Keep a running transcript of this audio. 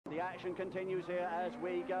action continues here as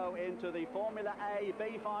we go into the Formula A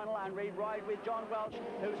B final, and we ride with John Welch,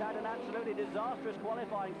 who's had an absolutely disastrous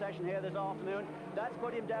qualifying session here this afternoon. That's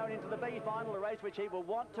put him down into the B final, a race which he will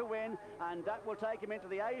want to win, and that will take him into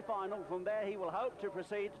the A final. From there he will hope to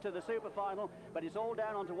proceed to the super final, but it's all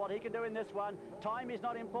down onto what he can do in this one. Time is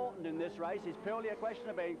not important in this race. It's purely a question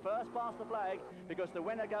of being first past the flag, because the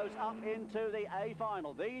winner goes up into the A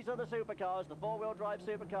final. These are the supercars, the four-wheel drive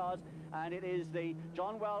supercars, and it is the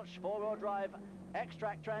John Welch four-wheel drive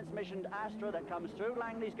Xtrac transmissioned Astra that comes through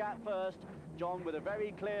Langley's Gap first. John with a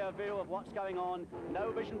very clear view of what's going on.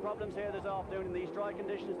 No vision problems here this afternoon in these dry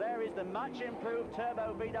conditions. There is the much improved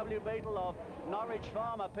turbo VW Beetle of Norwich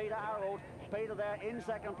farmer Peter Harold. Peter there in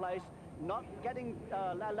second place, not getting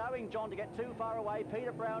allowing John to get too far away.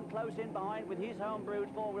 Peter Brown close in behind with his home-brewed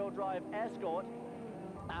four-wheel drive Escort,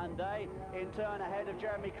 and they in turn ahead of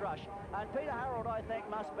Jeremy Crush. And Peter Harold, I think,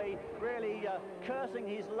 must be really cursing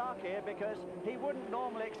his luck here, because he wouldn't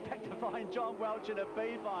normally expect to find John Welch in a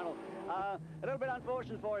B final. A little bit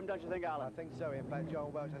unfortunate for him, don't you think, Alan? I think so. In fact,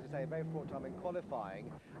 John Welch, as I say, a very poor time in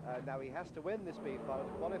qualifying. Now he has to win this B final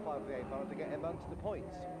to qualify for the A final to get amongst the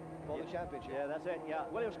points for the championship. Yeah, that's it, yeah.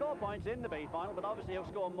 Well, he'll score points in the B final, but obviously he'll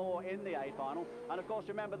score more in the A final. And of course,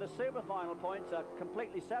 remember, the super final points are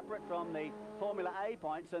completely separate from the Formula A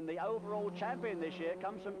points, and the overall champion this year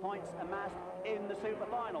comes from points amassed in the super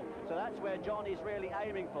final. So that's where John is really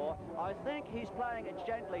aiming for. I think he's playing it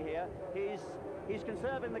gently here. He's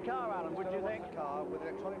conserving the car, Alan, would you think? The car, with the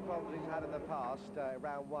electronic problems he's had in the past,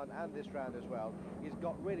 round one and this round as well, he's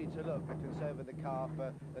got really to look at conserving the car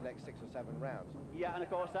for the next 6 or 7 rounds. Yeah, and of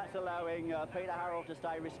course that's allowing Peter Harold to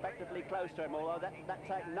stay respectively close to him, although that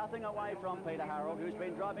takes nothing away from Peter Harold, who's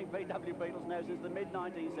been driving VW Beetles now since the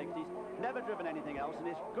mid-1960s, never driven anything else, and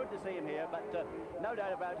it's good to see him here, but no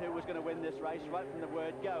doubt about who was going to win this race right from the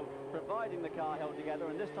word go, providing the car held together,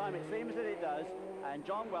 and this time it seems that it does. And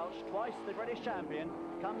John Welch, twice the British champion,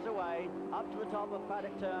 comes away up to the top of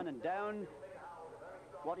Paddock Turn and down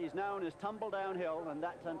what is known as Tumble Downhill, and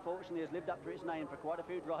that unfortunately has lived up to its name for quite a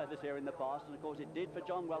few drivers here in the past, and of course it did for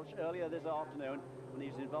John Welch earlier this afternoon when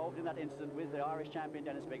he was involved in that incident with the Irish champion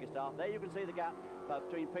Dennis Biggerstaff. There you can see the gap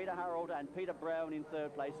between Peter Harold and Peter Brown in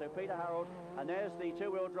third place. So Peter Harold, and there's the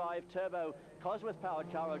two-wheel drive turbo Cosworth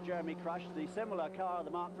powered car of Jeremy Crush, the similar car,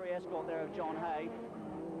 the Mark III Escort there of John Hay.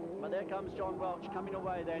 But there comes John Welch coming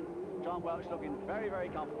away then. John Welch looking very, very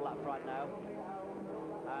comfortable up front now.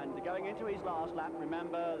 And going into his last lap,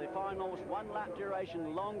 remember the finals 1 lap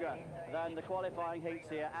duration longer than the qualifying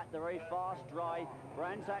heats here at the very fast, dry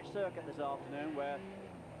Brands Hatch circuit this afternoon, where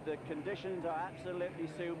the conditions are absolutely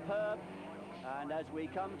superb. And as we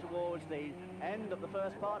come towards the end of the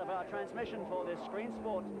first part of our transmission for this Screen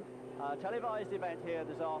Sport televised event here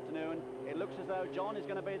this afternoon, it looks as though John is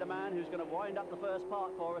going to be the man who's going to wind up the first part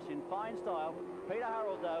for us in fine style. Peter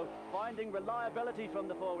Harold, though, finding reliability from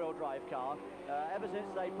the four-wheel drive car. Ever since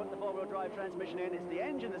they put the four-wheel drive transmission in, it's the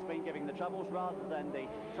engine that's been giving the troubles rather than the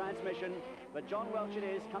transmission. But John Welch it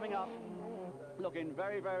is, coming up, looking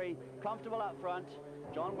very, very comfortable up front.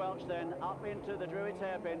 John Welch then up into the Druids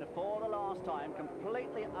hairpin for the last time,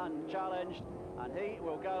 completely unchallenged, and he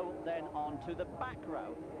will go then on to the back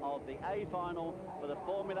row of the A final for the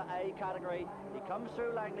Formula A category. He comes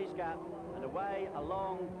through Langley's Gap and away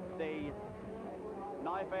along the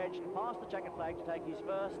knife edge past the checkered flag to take his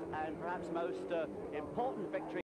first and perhaps most important victory